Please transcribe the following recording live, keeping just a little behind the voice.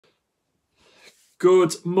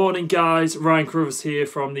Good morning, guys. Ryan Carruthers here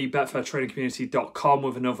from the betfairtrainingcommunity.com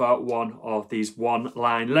with another one of these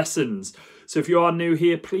one-line lessons. So if you are new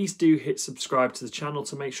here, please do hit subscribe to the channel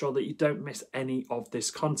to make sure that you don't miss any of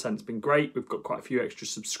this content. It's been great. We've got quite a few extra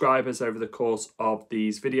subscribers over the course of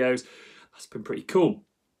these videos. That's been pretty cool.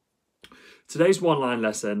 Today's one-line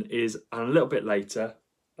lesson is a little bit later,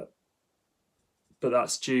 but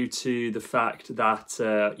that's due to the fact that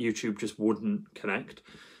YouTube just wouldn't connect,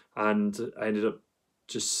 and I ended up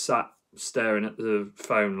just sat staring at the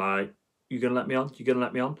phone like, you gonna let me on? You gonna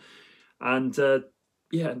let me on? And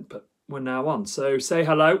yeah, but we're now on. So say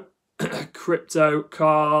hello, Crypto,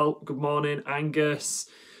 Carl, good morning, Angus,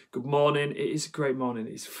 good morning. It is a great morning.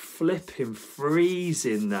 It's flipping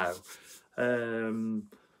freezing now. And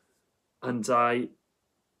I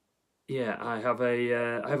have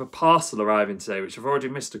a parcel arriving today, which I've already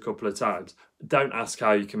missed a couple of times. Don't ask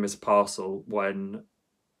how you can miss a parcel when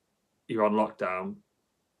you're on lockdown,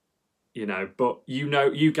 you know, but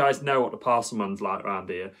you guys know what the parcel man's like around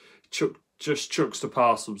here. Just chucks the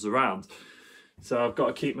parcels around, so I've got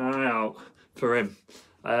to keep my eye out for him.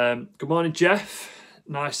 Good morning, Jeff.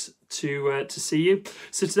 Nice to see you.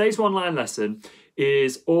 So today's one-line lesson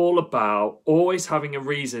is all about always having a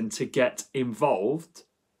reason to get involved.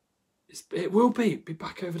 It will be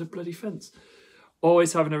back over the bloody fence.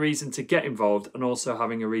 Always having a reason to get involved, and also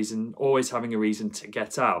always having a reason to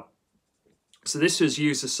get out. So this was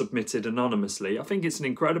user submitted anonymously. I think it's an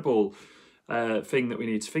incredible thing that we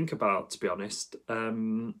need to think about, to be honest.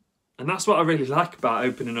 And that's what I really like about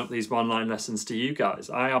opening up these one-line lessons to you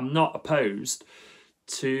guys. I am not opposed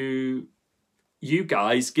to you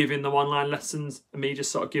guys giving the one-line lessons and me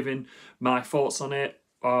just sort of giving my thoughts on it.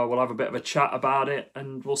 We'll have a bit of a chat about it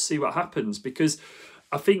and we'll see what happens. Because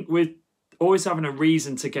I think with always having a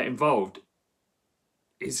reason to get involved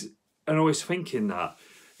and always thinking that,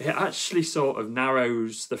 it actually sort of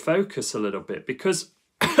narrows the focus a little bit, because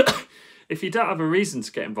if you don't have a reason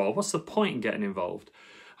to get involved, what's the point in getting involved?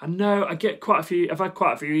 I know I've had quite a few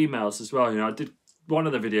emails as well. You know, one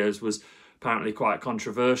of the videos was apparently quite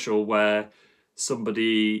controversial, where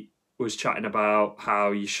somebody was chatting about how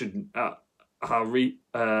you shouldn't,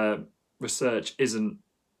 research isn't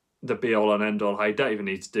the be all and end all, how you don't even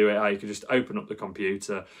need to do it, how you can just open up the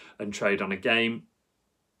computer and trade on a game.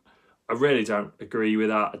 I really don't agree with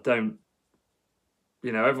that. I don't,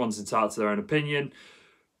 you know, everyone's entitled to their own opinion,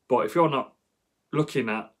 but if you're not looking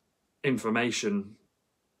at information,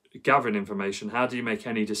 gathering information, how do you make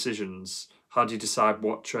any decisions? How do you decide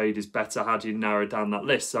what trade is better? How do you narrow down that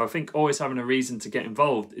list? So I think always having a reason to get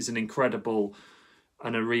involved is an incredible,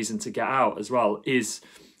 and a reason to get out as well is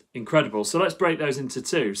incredible. So let's break those into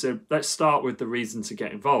two. So let's start with the reason to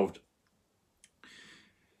get involved.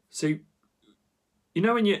 So you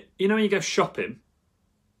know when you go shopping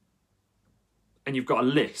and you've got a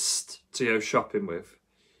list to go shopping with,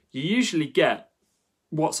 you usually get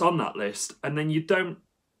what's on that list, and then you don't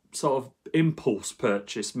sort of impulse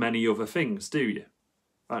purchase many other things, do you?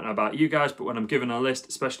 I don't know about you guys, but when I'm given a list,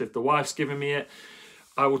 especially if the wife's giving me it,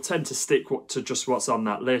 I will tend to stick to just what's on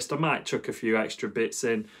that list. I might chuck a few extra bits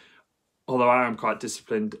in, although I am quite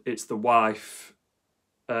disciplined. It's the wife.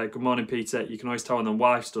 Good morning, Peter. You can always tell when the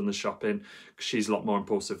wife's done the shopping, because she's a lot more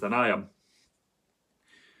impulsive than I am.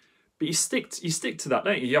 But you stick to that,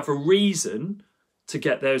 don't you? You have a reason to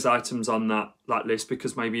get those items on that list,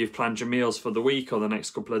 because maybe you've planned your meals for the week or the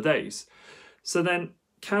next couple of days. So then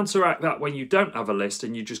counteract that when you don't have a list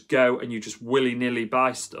and you just go and you just willy-nilly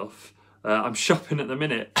buy stuff. I'm shopping at the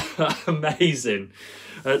minute. Amazing.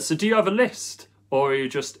 So do you have a list, or are you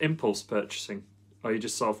just impulse purchasing? Or are you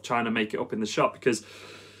just sort of trying to make it up in the shop? Because,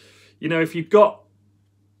 you know, if you've got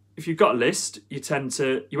a list, you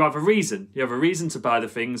have a reason. You have a reason to buy the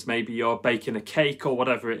things. Maybe you're baking a cake or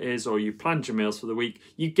whatever it is, or you planned your meals for the week.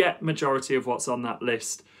 You get majority of what's on that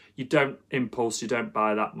list. You don't impulse, you don't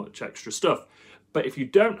buy that much extra stuff. But if you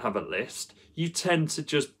don't have a list, you tend to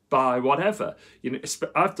just buy whatever. You know,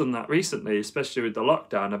 I've done that recently, especially with the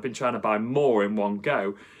lockdown. I've been trying to buy more in one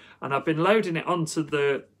go, and I've been loading it onto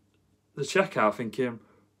the checkout thinking,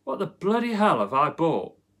 what the bloody hell have I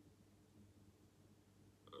bought?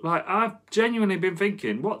 Like, I've genuinely been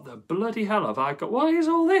thinking, what the bloody hell have I got? Why is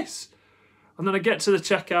all this? And then I get to the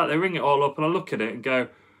checkout, they ring it all up, and I look at it and go,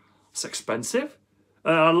 it's expensive.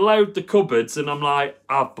 I load the cupboards and I'm like,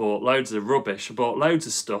 I've bought loads of rubbish. I bought loads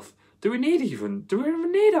of stuff. Do we even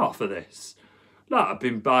need half of this? Like, I've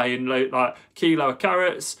been buying like a kilo of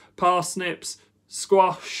carrots, parsnips,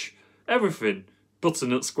 squash, everything.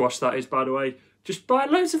 Butternut squash, that is, by the way. Just buy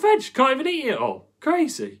loads of veg. Can't even eat it all.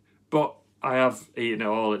 Crazy. But I have eaten it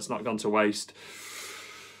all. It's not gone to waste.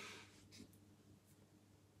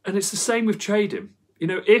 And it's the same with trading. You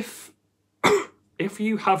know, if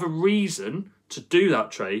you have a reason to do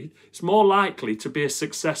that trade, it's more likely to be a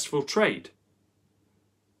successful trade.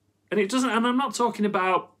 And it doesn't, and I'm not talking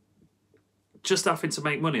about just having to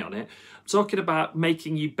make money on it. I'm talking about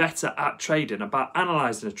making you better at trading, about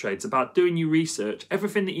analysing the trades, about doing your research,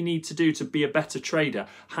 everything that you need to do to be a better trader,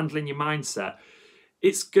 handling your mindset.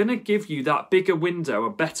 It's going to give you that bigger window, a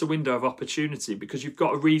better window of opportunity, because you've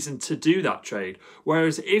got a reason to do that trade.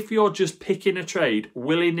 Whereas if you're just picking a trade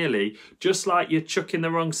willy-nilly, just like you're chucking the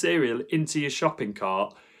wrong cereal into your shopping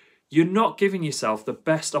cart, you're not giving yourself the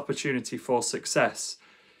best opportunity for success.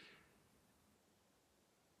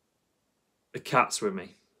 The cat's with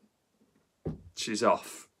me. She's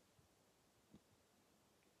off.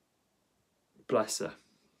 Bless her.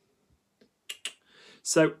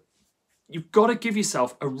 So you've got to give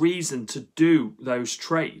yourself a reason to do those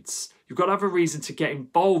trades. You've got to have a reason to get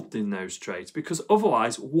involved in those trades, because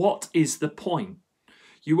otherwise, what is the point?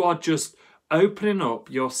 You are just opening up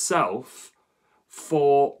yourself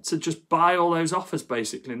to just buy all those offers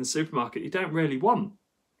basically in the supermarket you don't really want.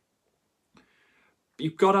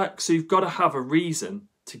 You've got to have a reason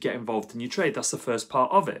to get involved in your trade. That's the first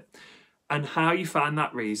part of it. And how you find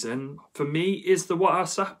that reason, for me, is the what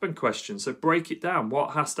has to happen question. So break it down.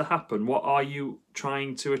 What has to happen? What are you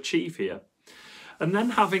trying to achieve here? And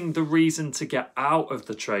then having the reason to get out of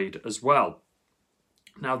the trade as well.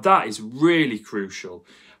 Now that is really crucial.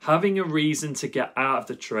 Having a reason to get out of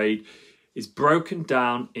the trade is broken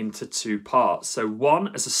down into two parts. So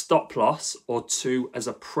one as a stop loss, or two as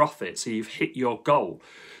a profit. So you've hit your goal.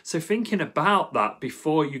 So thinking about that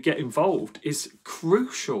before you get involved is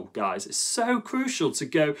crucial, guys. It's so crucial to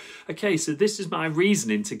go, okay, so this is my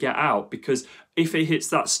reasoning to get out, because if it hits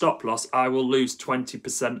that stop loss, I will lose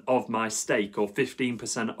 20% of my stake or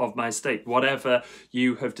 15% of my stake, whatever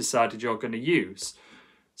you have decided you're going to use.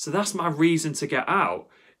 So that's my reason to get out.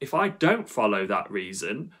 If I don't follow that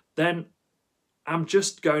reason, then I'm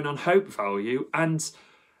just going on hope value and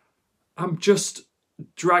I'm just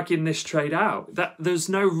dragging this trade out. There's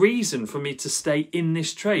no reason for me to stay in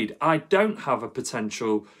this trade. I don't have a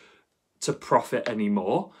potential to profit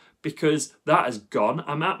anymore because that has gone.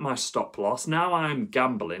 I'm at my stop loss. Now I'm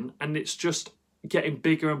gambling and it's just getting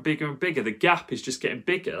bigger and bigger and bigger. The gap is just getting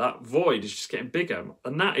bigger. That void is just getting bigger.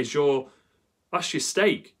 And that's your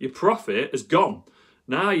stake. Your profit has gone.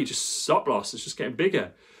 Now you just stop loss. It's just getting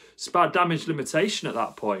bigger. It's about damage limitation at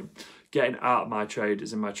that point. Getting out of my trade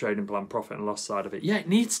is in my trading plan, profit and loss side of it. Yeah, it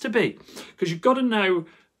needs to be, because you've got to know.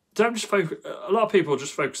 Don't just focus. A lot of people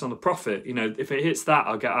just focus on the profit. You know, if it hits that,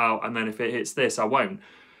 I'll get out, and then if it hits this, I won't.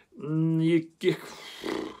 You've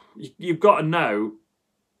got to know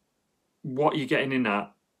what you're getting in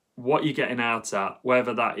at, what you're getting out at,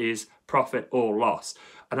 whether that is profit or loss,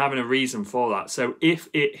 and having a reason for that. So if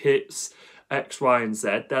it hits X, Y, and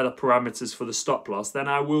Z, they're the parameters for the stop loss, then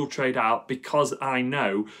I will trade out because I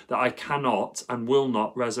know that I cannot and will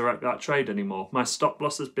not resurrect that trade anymore. My stop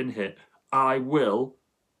loss has been hit. I will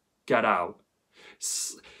get out.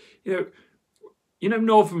 You know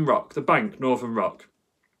Northern Rock, the bank Northern Rock,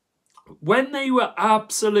 when they were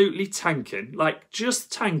absolutely tanking, like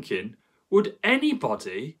just tanking, would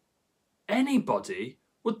anybody,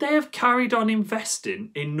 would they have carried on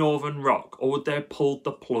investing in Northern Rock, or would they have pulled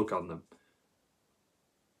the plug on them?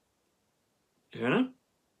 You know?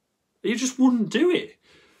 You just wouldn't do it.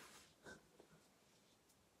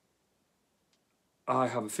 I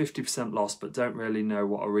have a 50% loss, but don't really know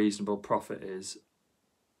what a reasonable profit is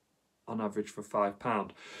on average for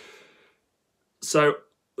 £5. So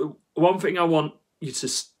one thing I want you to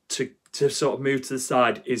sort of move to the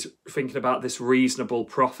side is thinking about this reasonable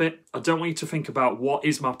profit. I don't want you to think about what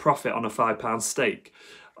is my profit on a £5 stake.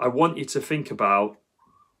 I want you to think about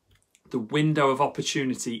the window of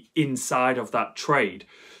opportunity inside of that trade.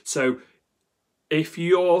 So if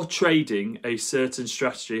you're trading a certain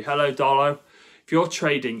strategy, hello Dolo, if you're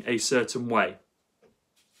trading a certain way,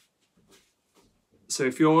 so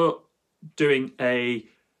if you're doing a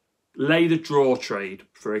lay the draw trade,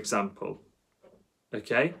 for example,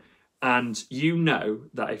 okay, and you know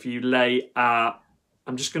that if you lay at,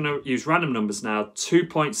 I'm just going to use random numbers now,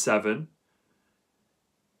 2.7,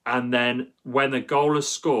 and then when the goal is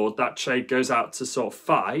scored, that trade goes out to sort of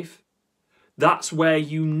 5. That's where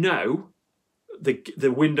you know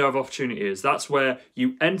the window of opportunity is. That's where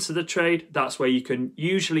you enter the trade. That's where you can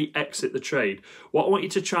usually exit the trade. What I want you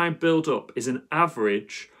to try and build up is an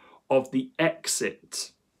average of the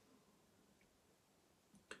exit.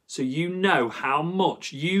 So you know how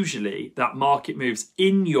much usually that market moves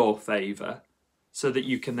in your favour, so that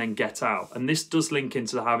you can then get out. And this does link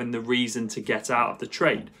into having the reason to get out of the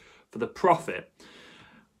trade for the profit.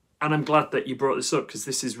 And I'm glad that you brought this up because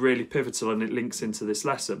this is really pivotal and it links into this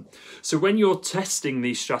lesson. So when you're testing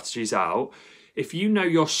these strategies out, if you know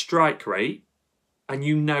your strike rate and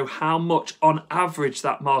you know how much on average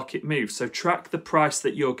that market moves, so track the price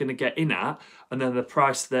that you're going to get in at and then the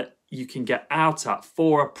price that you can get out at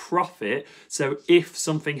for a profit. So if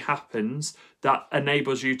something happens that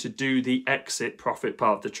enables you to do the exit profit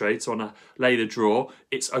part of the trade, so on a lay the draw,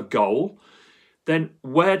 it's a goal, then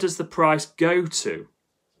where does the price go to?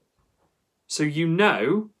 So you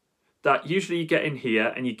know that usually you get in here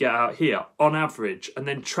and you get out here on average, and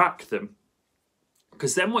then track them.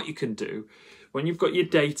 Because then what you can do when you've got your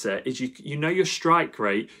data is you know your strike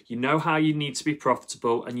rate, you know how you need to be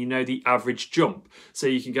profitable, and you know the average jump. So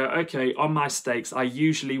you can go, okay, on my stakes, I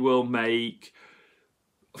usually will make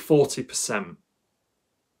 40%.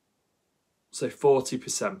 So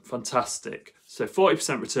 40%, fantastic. So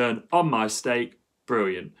 40% return on my stake,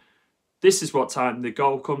 brilliant. This is what time the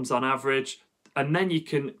goal comes on average. And then you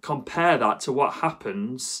can compare that to what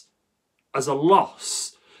happens as a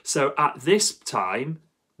loss. So at this time,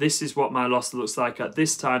 this is what my loss looks like. At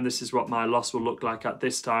this time, this is what my loss will look like. At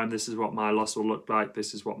this time, this is what my loss will look like.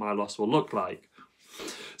 This is what my loss will look like.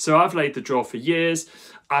 So I've laid the draw for years.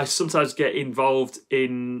 I sometimes get involved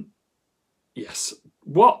in, yes.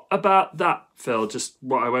 What about that, Phil? Just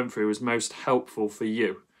what I went through was most helpful for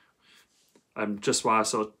you. Just why I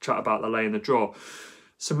sort of chat about the laying the draw.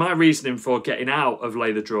 So my reasoning for getting out of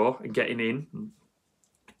lay the draw and getting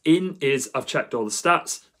in is I've checked all the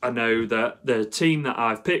stats. I know that the team that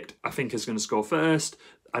I've picked, I think is going to score first.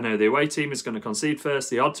 I know the away team is going to concede first.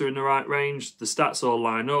 The odds are in the right range. The stats all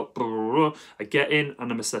line up. Blah, blah, blah. I get in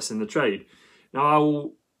and I'm assessing the trade.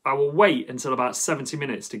 Now I will wait until about 70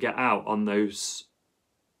 minutes to get out on those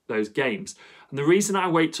games. And the reason I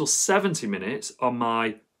wait till 70 minutes on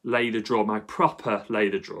my lay the draw, my proper lay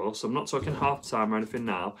the draw, so I'm not talking half time or anything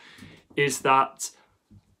now, is that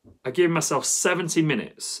I give myself 70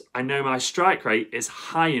 minutes. I know my strike rate is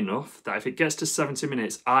high enough that if it gets to 70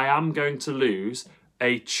 minutes, I am going to lose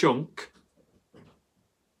a chunk.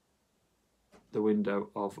 The window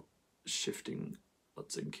of shifting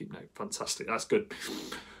odds and keep note. Fantastic, that's good.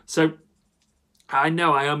 So I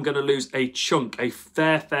know I am going to lose a chunk, a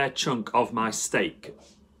fair chunk of my stake.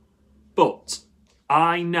 But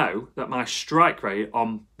I know that my strike rate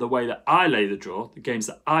on the way that I lay the draw, the games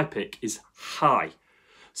that I pick, is high.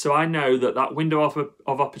 So I know that that window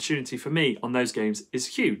of opportunity for me on those games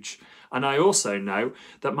is huge. And I also know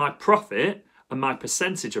that my profit and my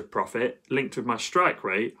percentage of profit linked with my strike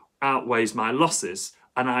rate outweighs my losses.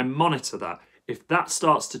 And I monitor that. If that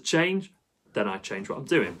starts to change, then I change what I'm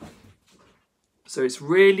doing. So it's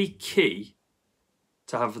really key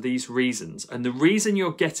to have these reasons. And the reason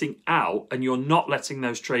you're getting out and you're not letting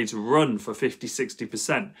those trades run for 50,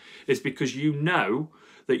 60% is because you know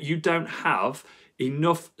that you don't have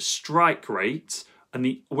enough strike rate and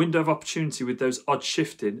the window of opportunity with those odds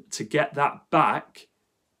shifting to get that back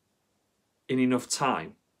in enough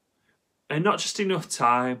time. And not just enough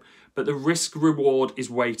time, but the risk reward is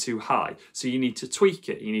way too high. So you need to tweak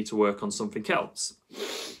it. You need to work on something else.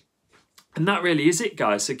 And that really is it,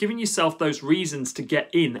 guys. So giving yourself those reasons to get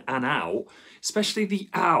in and out, especially the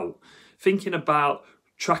out, thinking about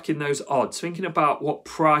tracking those odds, thinking about what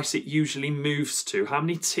price it usually moves to, how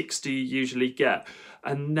many ticks do you usually get,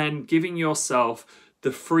 and then giving yourself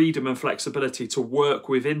the freedom and flexibility to work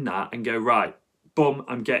within that and go, right, boom,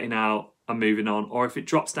 I'm getting out, I'm moving on. Or if it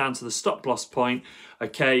drops down to the stop loss point,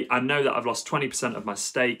 okay, I know that I've lost 20% of my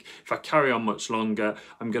stake. If I carry on much longer,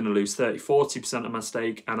 I'm going to lose 30, 40% of my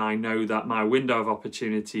stake. And I know that my window of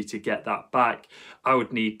opportunity to get that back, I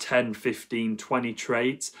would need 10, 15, 20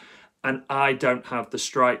 trades. And I don't have the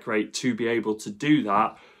strike rate to be able to do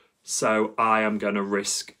that. So I am going to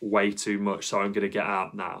risk way too much. So I'm going to get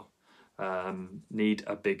out now. Need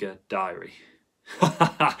a bigger diary.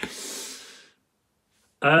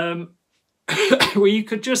 Well, you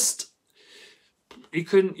can just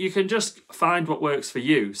find what works for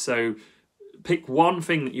you. So pick one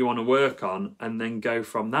thing that you want to work on and then go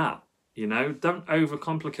from that. You know, don't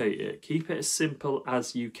overcomplicate it. Keep it as simple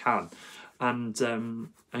as you can, and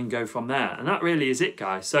go from there. And that really is it,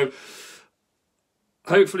 guys. So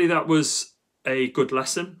hopefully that was a good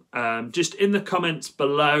lesson. Just in the comments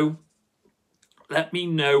below, let me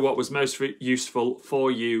know what was most useful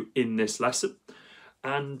for you in this lesson.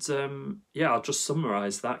 And yeah, I'll just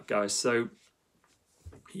summarize that, guys. So,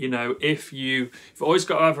 you know, you've always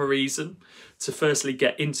got to have a reason to firstly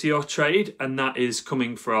get into your trade, and that is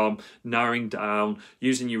coming from narrowing down,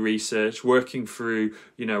 using your research, working through,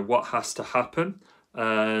 you know, what has to happen.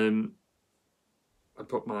 I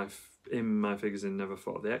put my in my figures in never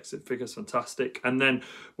thought of the exit figures. Fantastic. And then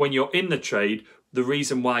when you're in the trade, the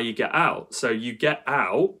reason why you get out. So you get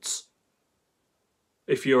out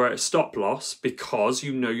if you're at a stop loss because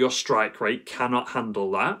you know your strike rate cannot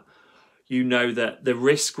handle that. You know that the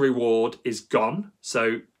risk reward is gone.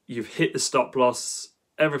 So you've hit the stop loss.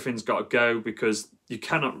 Everything's got to go because you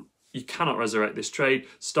cannot resurrect this trade.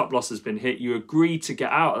 Stop loss has been hit. You agree to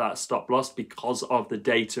get out of that stop loss because of the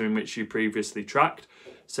data in which you previously tracked.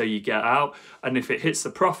 So you get out. And if it hits the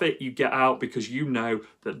profit, you get out because you know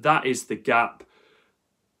that that is the gap.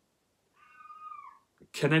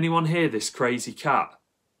 Can anyone hear this crazy cat?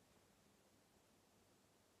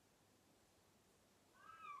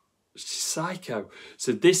 It's psycho.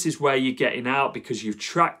 So this is where you're getting out because you've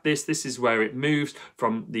tracked this. This is where it moves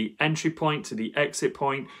from the entry point to the exit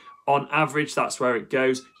point. On average, that's where it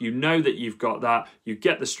goes. You know that you've got that. You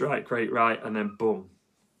get the strike rate right, and then boom,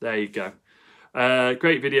 there you go.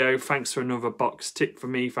 Great video. Thanks for another box tick for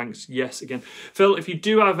me. Thanks. Yes, again, Phil. If you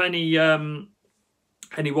do have any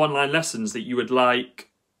one-line lessons that you would like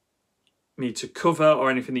me to cover, or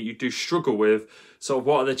anything that you do struggle with, sort of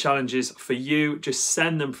what are the challenges for you, just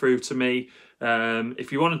send them through to me.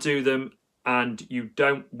 If you want to do them and you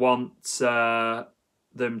don't want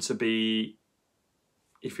them to be,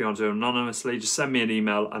 if you want to do them anonymously, just send me an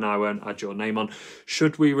email and I won't add your name on.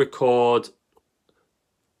 Should we record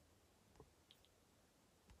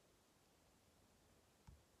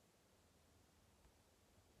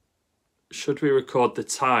the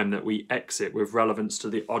time that we exit with relevance to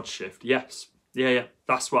the odd shift? Yes. Yeah.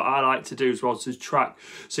 That's what I like to do as well, to track.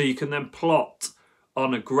 So you can then plot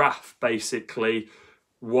on a graph, basically,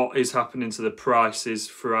 what is happening to the prices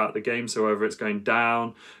throughout the game. So whether it's going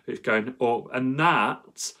down, it's going up, and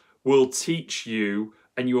that will teach you,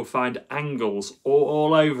 and you will find angles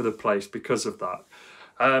all over the place because of that.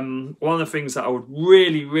 One of the things that I would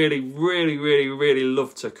really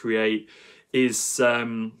love to create is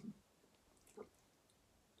a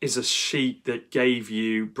sheet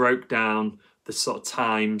that broke down the sort of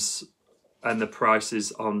times and the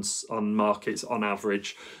prices on markets on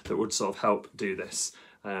average, that would sort of help do this.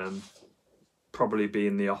 Probably be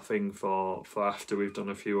in the offing for after we've done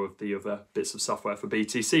a few of the other bits of software for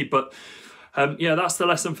BTC. But yeah, that's the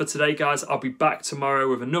lesson for today, guys. I'll be back tomorrow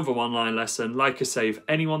with another one-line lesson. Like I say, if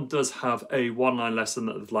anyone does have a one-line lesson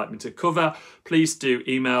that they'd like me to cover, please do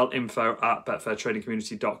email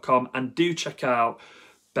info@betfairtradingcommunity.com, and do check out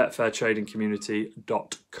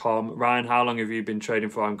betfairtradingcommunity.com. Ryan, how long have you been trading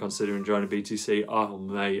for? I'm considering joining BTC. Oh,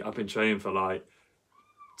 mate, I've been trading for like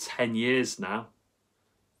 10 years now.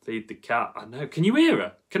 Feed the cat. I know. Can you hear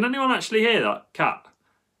her? Can anyone actually hear that cat?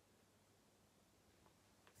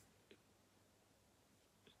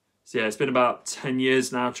 So yeah, it's been about 10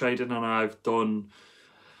 years now trading, and I've done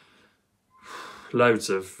loads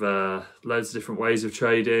of different ways of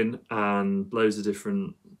trading and loads of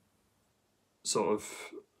different sort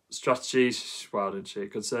of strategies. Why didn't she?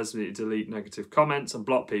 It concerns me to delete negative comments and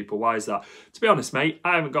block people. Why is that? To be honest, mate,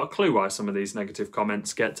 I haven't got a clue why some of these negative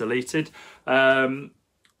comments get deleted.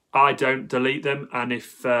 I don't delete them, and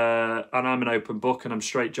and I'm an open book, and I'm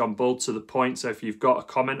straight John Bull to the point. So if you've got a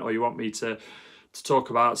comment or you want me to talk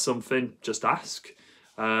about something, just ask.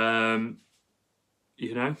 You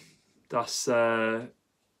know, that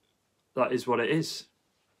is what it is.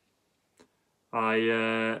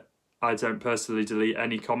 I don't personally delete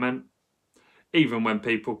any comment, even when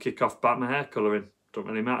people kick off about my hair colouring. Don't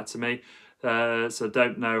really matter to me. So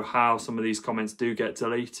don't know how some of these comments do get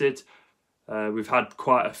deleted. We've had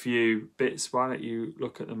quite a few bits. Why don't you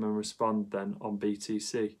look at them and respond then on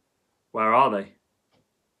BTC? Where are they?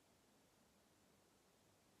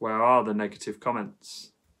 Where are the negative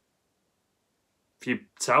comments? If you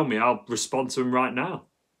tell me, I'll respond to them right now.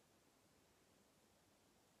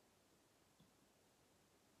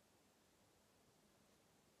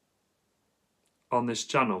 On this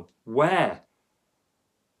channel. Where?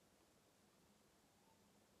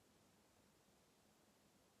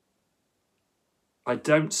 I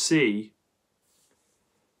don't see.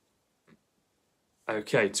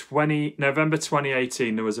 Okay, November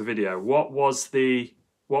 2018 there was a video. What was the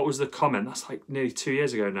comment? That's like nearly 2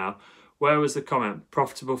 years ago now. Where was the comment?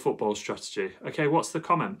 Profitable football strategy. Okay, what's the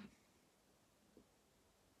comment?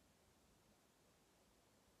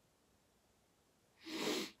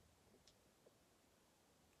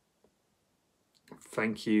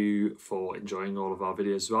 Thank you for enjoying all of our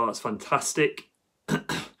videos as well. That's fantastic.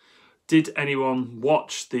 Did anyone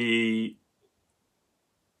watch the...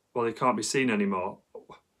 Well, they can't be seen anymore.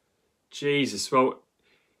 Jesus. Well,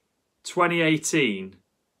 2018.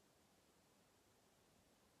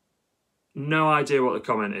 No idea what the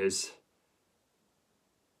comment is.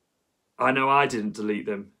 I know I didn't delete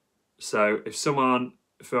them. So if someone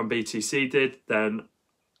from BTC did, then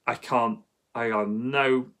I have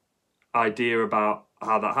no idea about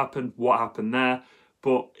how that happened, what happened there.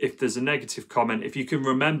 But if there's a negative comment, if you can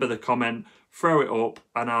remember the comment, throw it up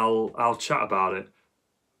and I'll chat about it.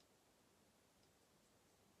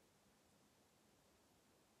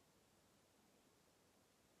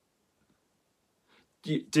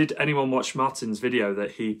 Did anyone watch Martin's video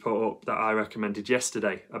that he put up that I recommended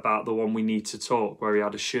yesterday about the one we need to talk, where he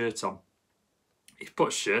had a shirt on? He put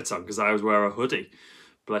a shirt on because I always wear a hoodie.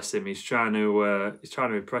 Bless him. He's trying to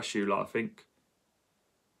impress you lot, I think.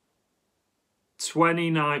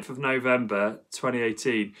 29th of November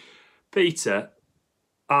 2018. Peter,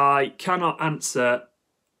 I cannot answer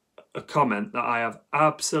a comment that I have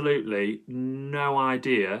absolutely no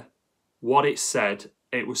idea what it said.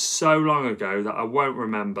 It was so long ago that I won't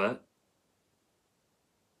remember.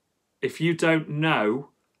 If you don't know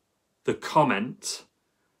the comment,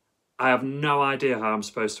 I have no idea how I'm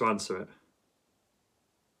supposed to answer it.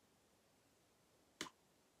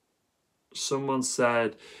 Someone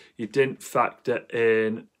said you didn't factor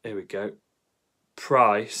in, here we go,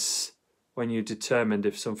 price when you determined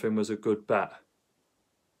if something was a good bet.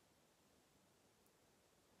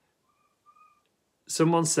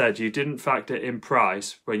 Someone said you didn't factor in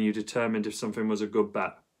price when you determined if something was a good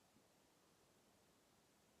bet.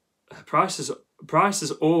 Price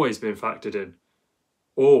has always been factored in.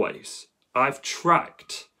 Always. I've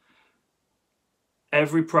tracked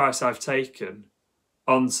every price I've taken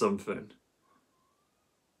on something.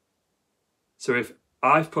 So if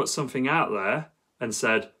I've put something out there and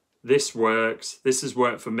said, this works, this has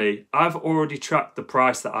worked for me, I've already tracked the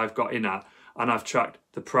price that I've got in at, and I've tracked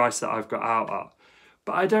the price that I've got out at.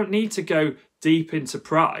 But I don't need to go deep into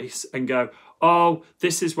price and go, oh,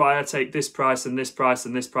 this is why I take this price and this price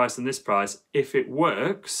and this price and this price. If it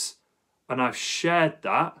works and I've shared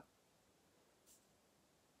that,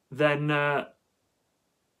 then there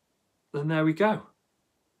we go.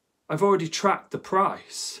 I've already tracked the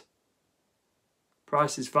price.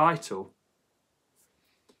 Price is vital.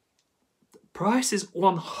 Price is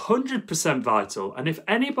 100% vital. And if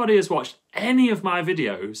anybody has watched any of my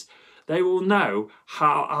videos, they will know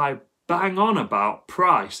how I bang on about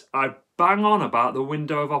price. I bang on about the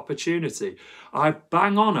window of opportunity. I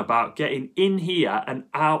bang on about getting in here and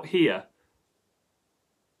out here.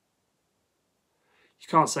 You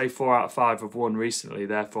can't say 4 out of 5 have won recently,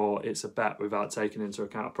 therefore it's a bet without taking into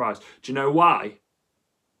account price. Do you know why?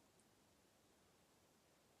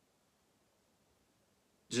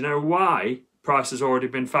 Do you know why price has already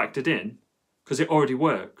been factored in? Because it already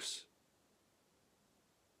works.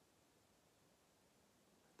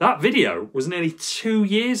 That video was nearly 2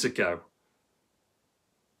 years ago.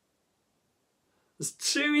 It's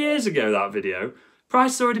 2 years ago, that video.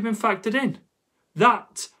 Price has already been factored in.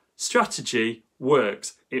 That strategy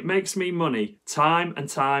works. It makes me money time and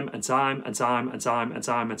time and time and time and time and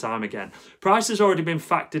time and time again. Price has already been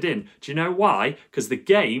factored in. Do you know why? Because the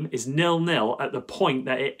game is 0-0 at the point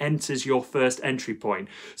that it enters your first entry point.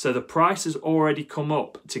 So the price has already come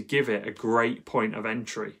up to give it a great point of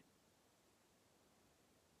entry.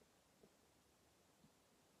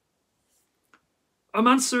 I'm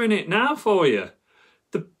answering it now for you.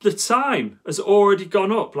 The time has already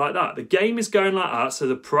gone up like that. The game is going like that, so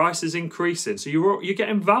the price is increasing. So you're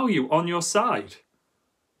getting value on your side.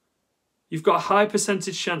 You've got a high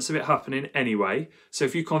percentage chance of it happening anyway. So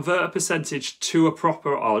if you convert a percentage to a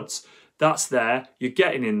proper odds, that's there. You're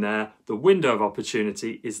getting in there. The window of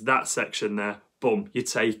opportunity is that section there. Boom, you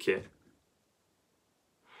take it.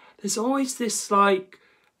 There's always this like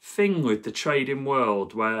thing with the trading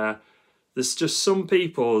world where there's just some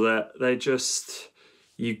people that they just...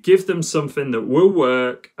 You give them something that will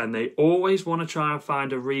work and they always want to try and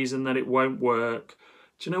find a reason that it won't work.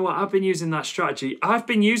 Do you know what? I've been using that strategy. I've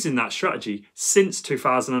been using that strategy since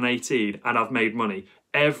 2018 and I've made money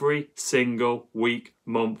every single week,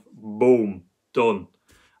 month, boom, done.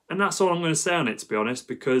 And that's all I'm going to say on it, to be honest,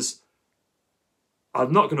 because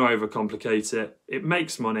I'm not going to overcomplicate it. It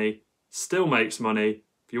makes money, still makes money.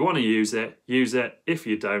 If you want to use it, use it. If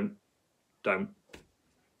you don't, don't.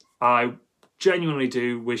 I genuinely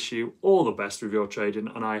do wish you all the best with your trading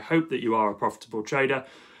and I hope that you are a profitable trader,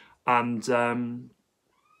 and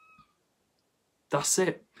that's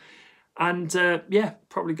it. And yeah,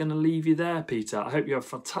 probably going to leave you there, Peter. I hope you have a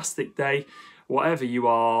fantastic day, whatever you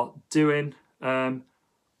are doing.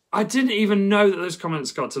 I didn't even know that those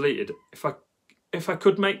comments got deleted. If I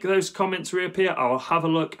could make those comments reappear, I'll have a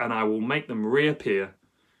look and I will make them reappear.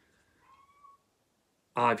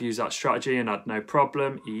 I've used that strategy and had no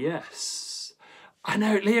problem. Yes. I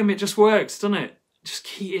know, Liam, it just works, doesn't it?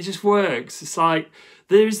 it just works. It's like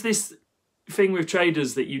there's this thing with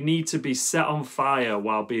traders that you need to be set on fire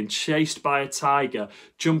while being chased by a tiger,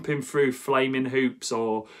 jumping through flaming hoops,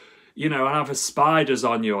 or, you know, and have spiders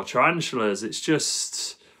on you or tarantulas. It's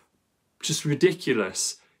just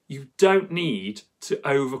ridiculous. You don't need to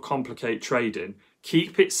overcomplicate trading.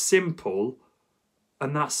 Keep it simple,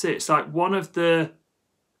 and that's it. It's like one of the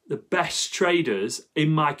best traders in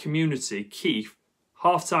my community, Keith,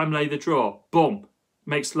 half-time lay the draw, boom,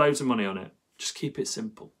 makes loads of money on it. Just keep it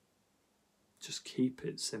simple. Just keep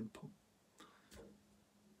it simple.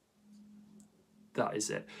 That is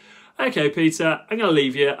it. Okay, Peter, I'm going to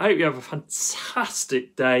leave you. I hope you have a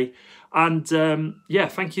fantastic day. And yeah,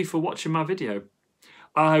 thank you for watching my video.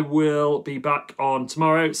 I will be back on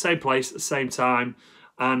tomorrow, same place, same time.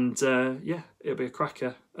 And yeah, it'll be a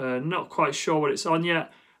cracker. Not quite sure what it's on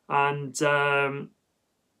yet. And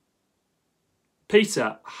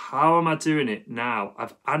Peter, how am I doing it now?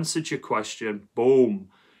 I've answered your question. Boom.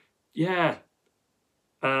 Yeah.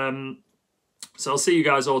 So I'll see you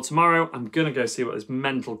guys all tomorrow. I'm going to go see what this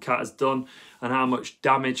mental cat has done and how much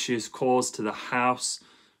damage she has caused to the house,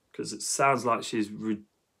 because it sounds like she's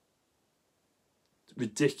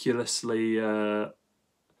ridiculously...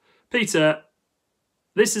 Peter,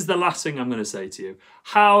 this is the last thing I'm going to say to you.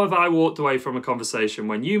 How have I walked away from a conversation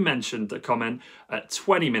when you mentioned a comment at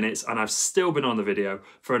 20 minutes and I've still been on the video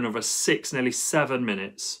for another 6, nearly 7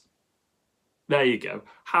 minutes? There you go.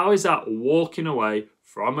 How is that walking away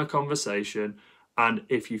from a conversation? And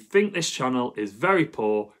if you think this channel is very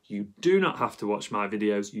poor, you do not have to watch my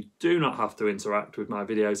videos. You do not have to interact with my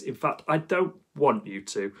videos. In fact, I don't want you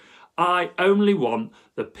to. I only want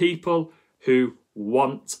the people who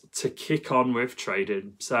want to kick on with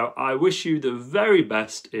trading. So I wish you the very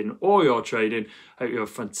best in all your trading. Hope you have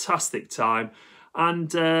a fantastic time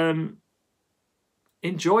and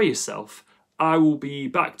enjoy yourself. I will be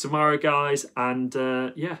back tomorrow, guys, and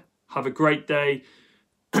yeah, have a great day.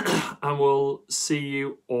 And we'll see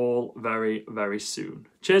you all very, very soon.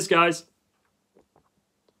 Cheers, guys.